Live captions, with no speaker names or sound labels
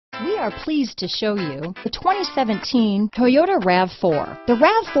We are pleased to show you the 2017 Toyota RAV4. The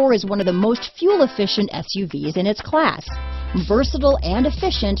RAV4 is one of the most fuel-efficient SUVs in its class. Versatile and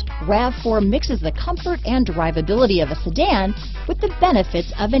efficient, RAV4 mixes the comfort and drivability of a sedan with the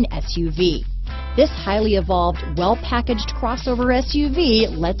benefits of an SUV. This highly evolved, well-packaged crossover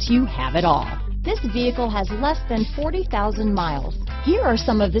SUV lets you have it all. This vehicle has less than 40,000 miles. Here are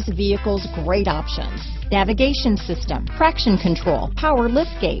some of this vehicle's great options: navigation system, traction control, power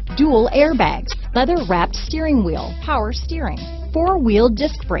liftgate, dual airbags, leather-wrapped steering wheel, power steering, four-wheel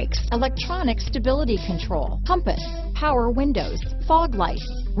disc brakes, electronic stability control, compass, power windows, fog lights,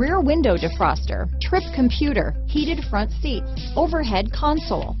 rear window defroster, trip computer, heated front seats, overhead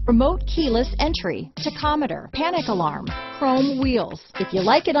console, remote keyless entry, tachometer, panic alarm, chrome wheels. If you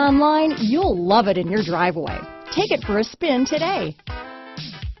like it online, you'll love it in your driveway. Take it for a spin today.